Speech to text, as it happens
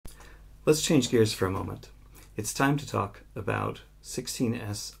Let's change gears for a moment. It's time to talk about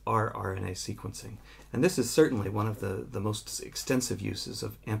 16S rRNA sequencing. And this is certainly one of the most extensive uses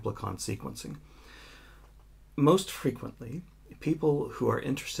of amplicon sequencing. Most frequently, people who are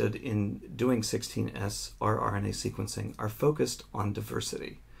interested in doing 16S rRNA sequencing are focused on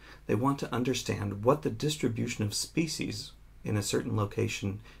diversity. They want to understand what the distribution of species in a certain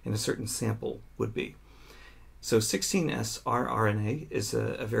location, in a certain sample, would be. So 16S rRNA is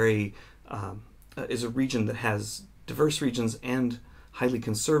is a region that has diverse regions and highly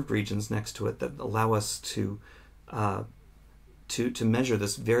conserved regions next to it that allow us to measure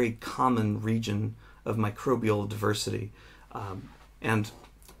this very common region of microbial diversity. And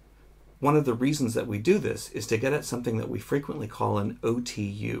one of the reasons that we do this is to get at something that we frequently call an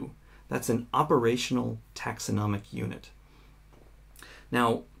OTU. That's an Operational Taxonomic Unit.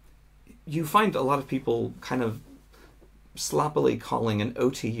 Now, you find a lot of people kind of sloppily calling an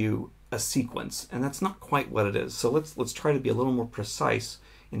OTU a sequence, and that's not quite what it is. So let's try to be a little more precise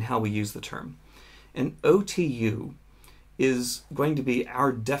in how we use the term. An OTU is going to be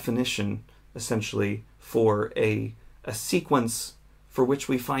our definition, essentially, for a sequence for which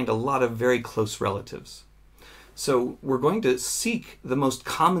we find a lot of very close relatives. So we're going to seek the most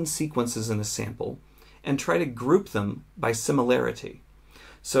common sequences in a sample and try to group them by similarity.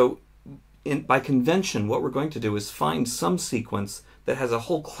 So by convention, what we're going to do is find some sequence that has a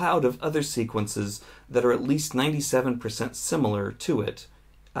whole cloud of other sequences that are at least 97% similar to it,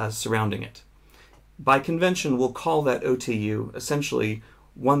 surrounding it. By convention, we'll call that OTU essentially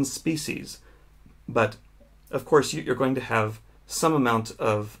one species, but of course you're going to have some amount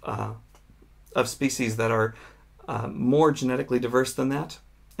of species that are more genetically diverse than that,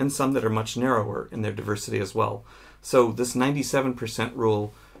 and some that are much narrower in their diversity as well. So this 97%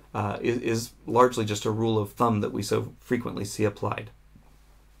 rule is largely just a rule of thumb that we so frequently see applied.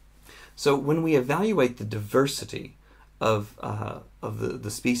 So when we evaluate the diversity of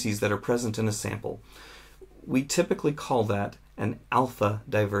the species that are present in a sample, we typically call that an alpha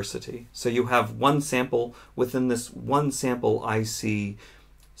diversity. So you have one sample. Within this one sample, I see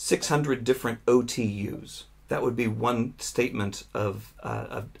 600 different OTUs. That would be one statement of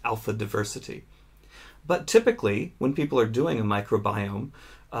alpha diversity. But typically, when people are doing a microbiome,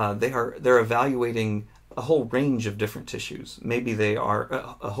 they're evaluating a whole range of different tissues. Maybe they are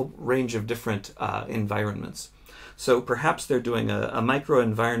a whole range of different environments. So perhaps they're doing a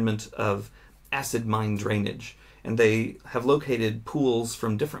microenvironment of acid mine drainage, and they have located pools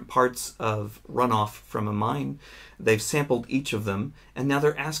from different parts of runoff from a mine. They've sampled each of them, and now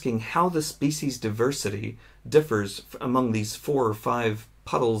they're asking how the species diversity differs among these 4 or 5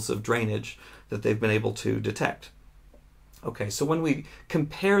 puddles of drainage that they've been able to detect. Okay, so when we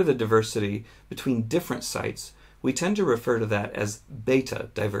compare the diversity between different sites, we tend to refer to that as beta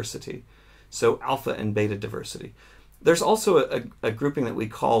diversity. So alpha and beta diversity. There's also a grouping that we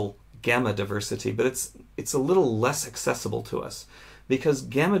call gamma diversity, but it's a little less accessible to us because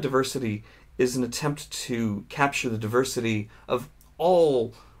gamma diversity is an attempt to capture the diversity of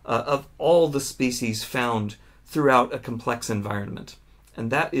all the species found throughout a complex environment,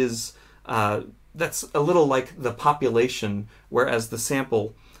 and that is that's a little like the population, whereas the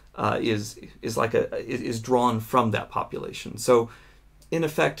sample is drawn from that population. So, in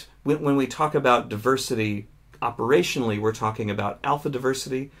effect, when we talk about diversity operationally, we're talking about alpha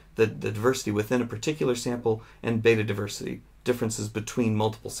diversity, the diversity within a particular sample, and beta diversity, differences between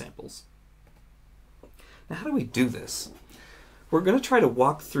multiple samples. Now, how do we do this? We're going to try to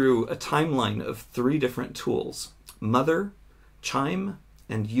walk through a timeline of 3 different tools: MOTHUR, QIIME,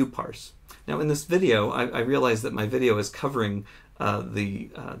 and UPARSE. Now, in this video, I realize that my video is covering the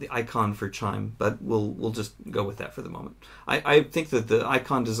icon for QIIME, but we'll just go with that for the moment. I think that the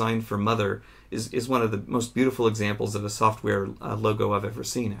icon design for MOTHUR is one of the most beautiful examples of a software logo I've ever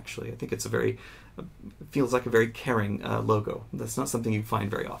seen, actually. I think it's feels like a very caring logo. That's not something you find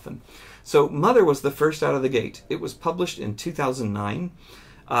very often. So MOTHUR was the first out of the gate. It was published in 2009,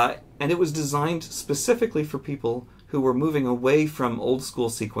 and it was designed specifically for people who were moving away from old school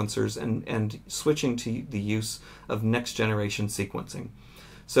sequencers and switching to the use of next generation sequencing.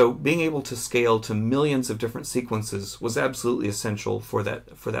 So being able to scale to millions of different sequences was absolutely essential for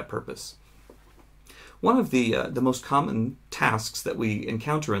that purpose. One of the most common tasks that we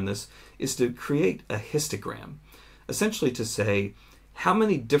encounter in this is to create a histogram, essentially to say, how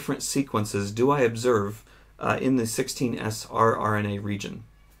many different sequences do I observe in the 16S rRNA region?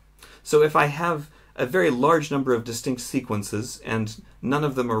 So if I have a very large number of distinct sequences and none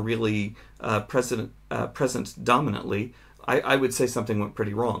of them are really present dominantly, I would say something went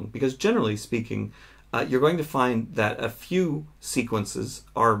pretty wrong, because generally speaking, you're going to find that a few sequences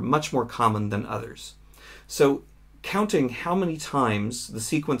are much more common than others. So counting how many times the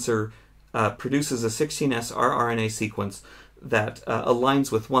sequencer produces a 16S rRNA sequence that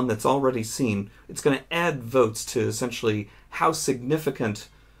aligns with one that's already seen, it's going to add votes to essentially how significant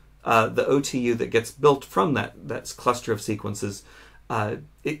the OTU that gets built from that cluster of sequences.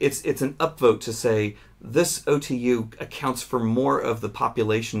 It's an upvote to say this OTU accounts for more of the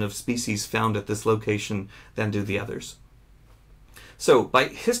population of species found at this location than do the others. So by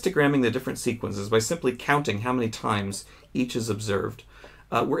histogramming the different sequences, by simply counting how many times each is observed,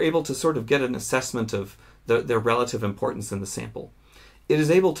 we're able to sort of get an assessment of their relative importance in the sample. It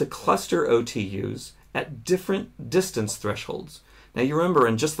is able to cluster OTUs at different distance thresholds. Now you remember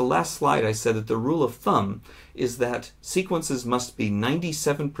in just the last slide I said that the rule of thumb is that sequences must be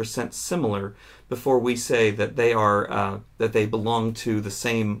 97% similar before we say that they belong to the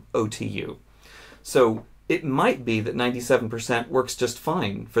same OTU. So it might be that 97% works just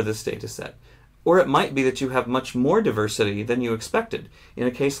fine for this data set. Or it might be that you have much more diversity than you expected. In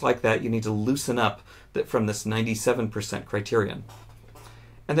a case like that, you need to loosen up from this 97% criterion.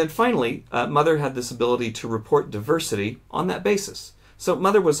 And then finally, MOTHUR had this ability to report diversity on that basis. So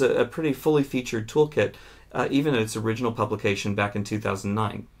MOTHUR was a pretty fully featured toolkit, even in its original publication back in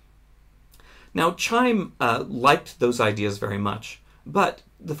 2009. Now, QIIME liked those ideas very much, but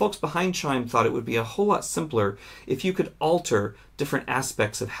the folks behind QIIME thought it would be a whole lot simpler if you could alter different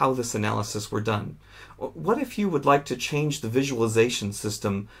aspects of how this analysis were done. What if you would like to change the visualization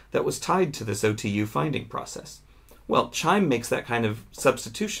system that was tied to this OTU finding process? Well, QIIME makes that kind of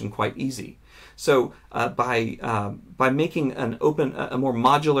substitution quite easy. So by making a more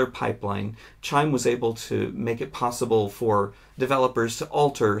modular pipeline, QIIME was able to make it possible for developers to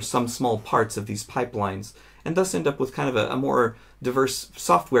alter some small parts of these pipelines and thus end up with kind of a more diverse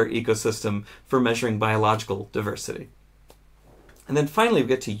software ecosystem for measuring biological diversity. And then finally we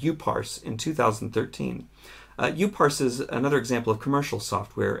get to UPARSE in 2013. UPARSE is another example of commercial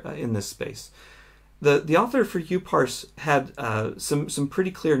software in this space. The author for UPARSE had some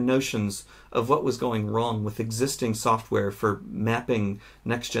pretty clear notions of what was going wrong with existing software for mapping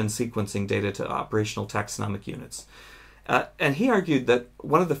next-gen sequencing data to operational taxonomic units. And he argued that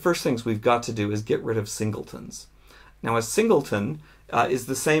one of the first things we've got to do is get rid of singletons. Now, a singleton is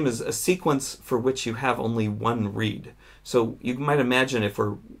the same as a sequence for which you have only one read. So you might imagine, if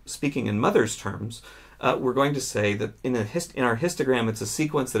we're speaking in MOTHUR's terms, we're going to say that in our histogram it's a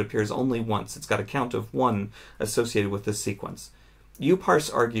sequence that appears only once. It's got a count of 1 associated with this sequence.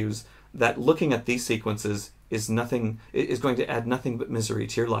 UPARSE argues that looking at these sequences is going to add nothing but misery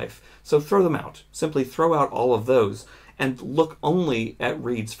to your life. So throw them out. Simply throw out all of those and look only at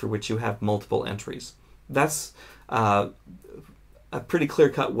reads for which you have multiple entries. That's a pretty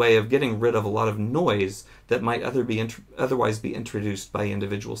clear-cut way of getting rid of a lot of noise that might otherwise be introduced by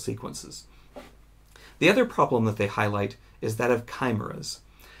individual sequences. The other problem that they highlight is that of chimeras.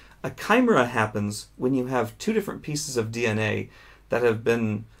 A chimera happens when you have two different pieces of DNA that have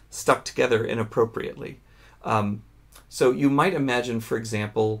been stuck together inappropriately. So you might imagine, for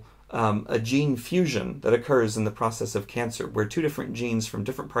example, a gene fusion that occurs in the process of cancer, where two different genes from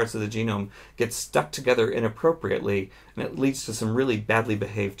different parts of the genome get stuck together inappropriately, and it leads to some really badly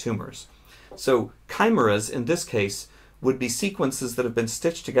behaved tumors. So chimeras, in this case, would be sequences that have been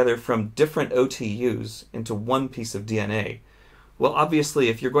stitched together from different OTUs into one piece of DNA. Well, obviously,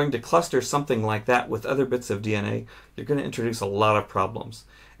 if you're going to cluster something like that with other bits of DNA, you're going to introduce a lot of problems.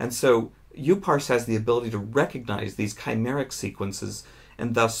 And so UPARSE has the ability to recognize these chimeric sequences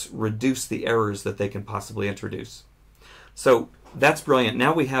and thus reduce the errors that they can possibly introduce. So that's brilliant.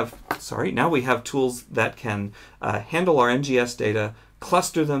 Now we have tools that can handle our NGS data,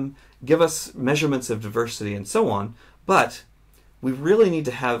 cluster them, give us measurements of diversity, and so on. But we really need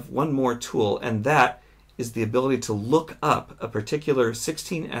to have one more tool, and that is the ability to look up a particular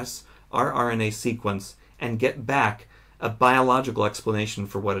 16S rRNA sequence and get back a biological explanation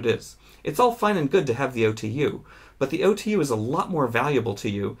for what it is. It's all fine and good to have the OTU, but the OTU is a lot more valuable to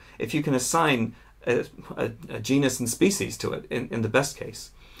you if you can assign a genus and species to it, in the best case.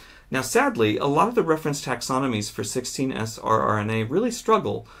 Now, sadly, a lot of the reference taxonomies for 16S rRNA really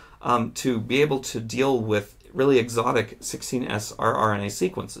struggle to be able to deal with really exotic 16S rRNA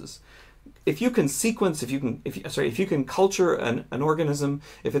sequences. If you can sequence, if you can culture an organism,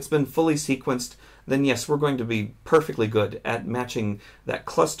 if it's been fully sequenced, then yes, we're going to be perfectly good at matching that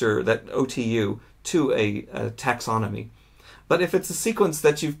cluster, that OTU, to a taxonomy. But if it's a sequence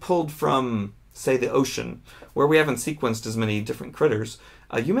that you've pulled from, say, the ocean, where we haven't sequenced as many different critters,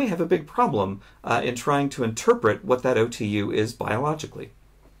 you may have a big problem in trying to interpret what that OTU is biologically.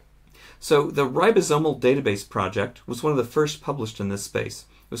 So the ribosomal database project was one of the first published in this space.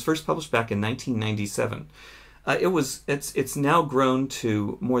 It was first published back in 1997. It's now grown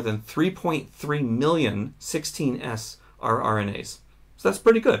to more than 3.3 million 16S rRNAs. So that's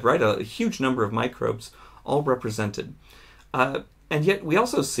pretty good, right? A huge number of microbes all represented. And yet we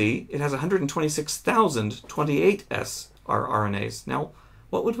also see it has 126,000 28S rRNAs. Now,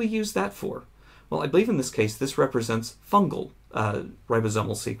 what would we use that for? Well, I believe in this case this represents fungal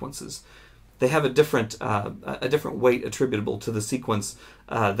ribosomal sequences. They have a different weight attributable to the sequence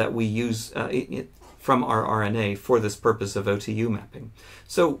that we use from our RNA for this purpose of OTU mapping.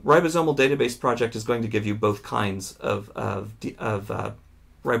 So ribosomal database project is going to give you both kinds of ribosomal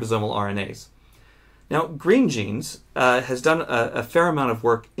RNAs. Now, Greengenes has done a fair amount of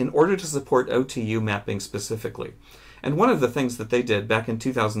work in order to support OTU mapping specifically. And one of the things that they did back in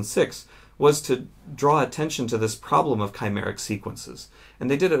 2006 was to draw attention to this problem of chimeric sequences. And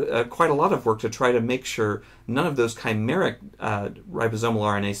they did quite a lot of work to try to make sure none of those chimeric ribosomal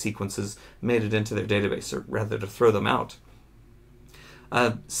RNA sequences made it into their database, or rather to throw them out.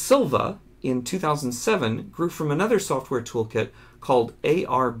 SILVA in 2007 grew from another software toolkit called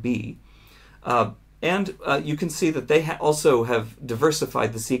ARB. And you can see that they also have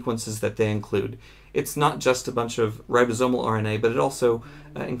diversified the sequences that they include. It's not just a bunch of ribosomal RNA, but it also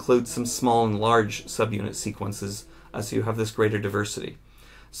includes some small and large subunit sequences, so you have this greater diversity.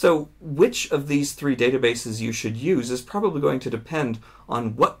 So which of these three databases you should use is probably going to depend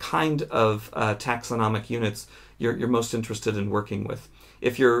on what kind of taxonomic units you're most interested in working with.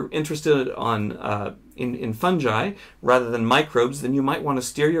 If you're interested in fungi rather than microbes, then you might want to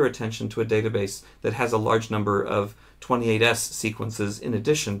steer your attention to a database that has a large number of 28S sequences in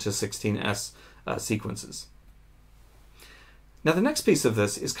addition to 16S sequences. Now the next piece of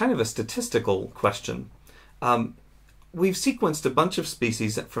this is kind of a statistical question. We've sequenced a bunch of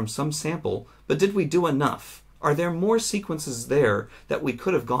species from some sample, but did we do enough? Are there more sequences there that we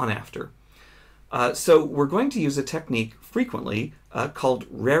could have gone after? So we're going to use a technique frequently called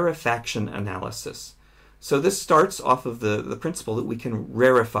rarefaction analysis. So this starts off of the principle that we can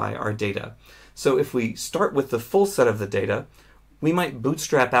rarefy our data. So if we start with the full set of the data, we might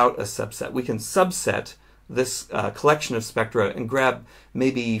bootstrap out a subset. We can subset this collection of spectra and grab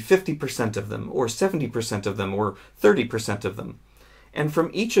maybe 50% of them, or 70% of them, or 30% of them. And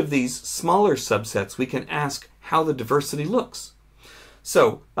from each of these smaller subsets, we can ask how the diversity looks.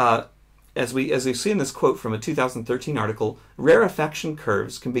 So as we see in this quote from a 2013 article, rarefaction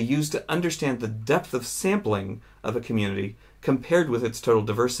curves can be used to understand the depth of sampling of a community compared with its total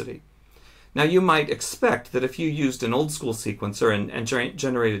diversity. Now you might expect that if you used an old school sequencer and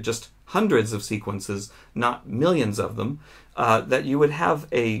generated just hundreds of sequences, not millions of them, that you would have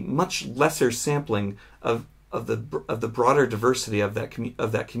a much lesser sampling of the broader diversity of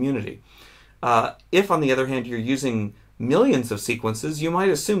that community. If, on the other hand, you're using millions of sequences, you might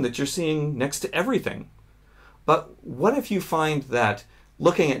assume that you're seeing next to everything. But what if you find that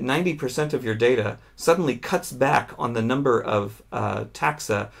looking at 90% of your data suddenly cuts back on the number of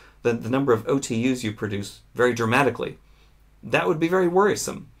taxa, the number of OTUs you produce, very dramatically? That would be very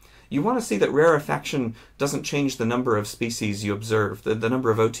worrisome. You want to see that rarefaction doesn't change the number of species you observe, the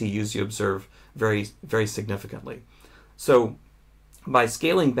number of OTUs you observe very, very significantly. So by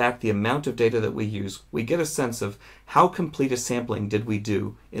scaling back the amount of data that we use, we get a sense of how complete a sampling did we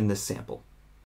do in this sample.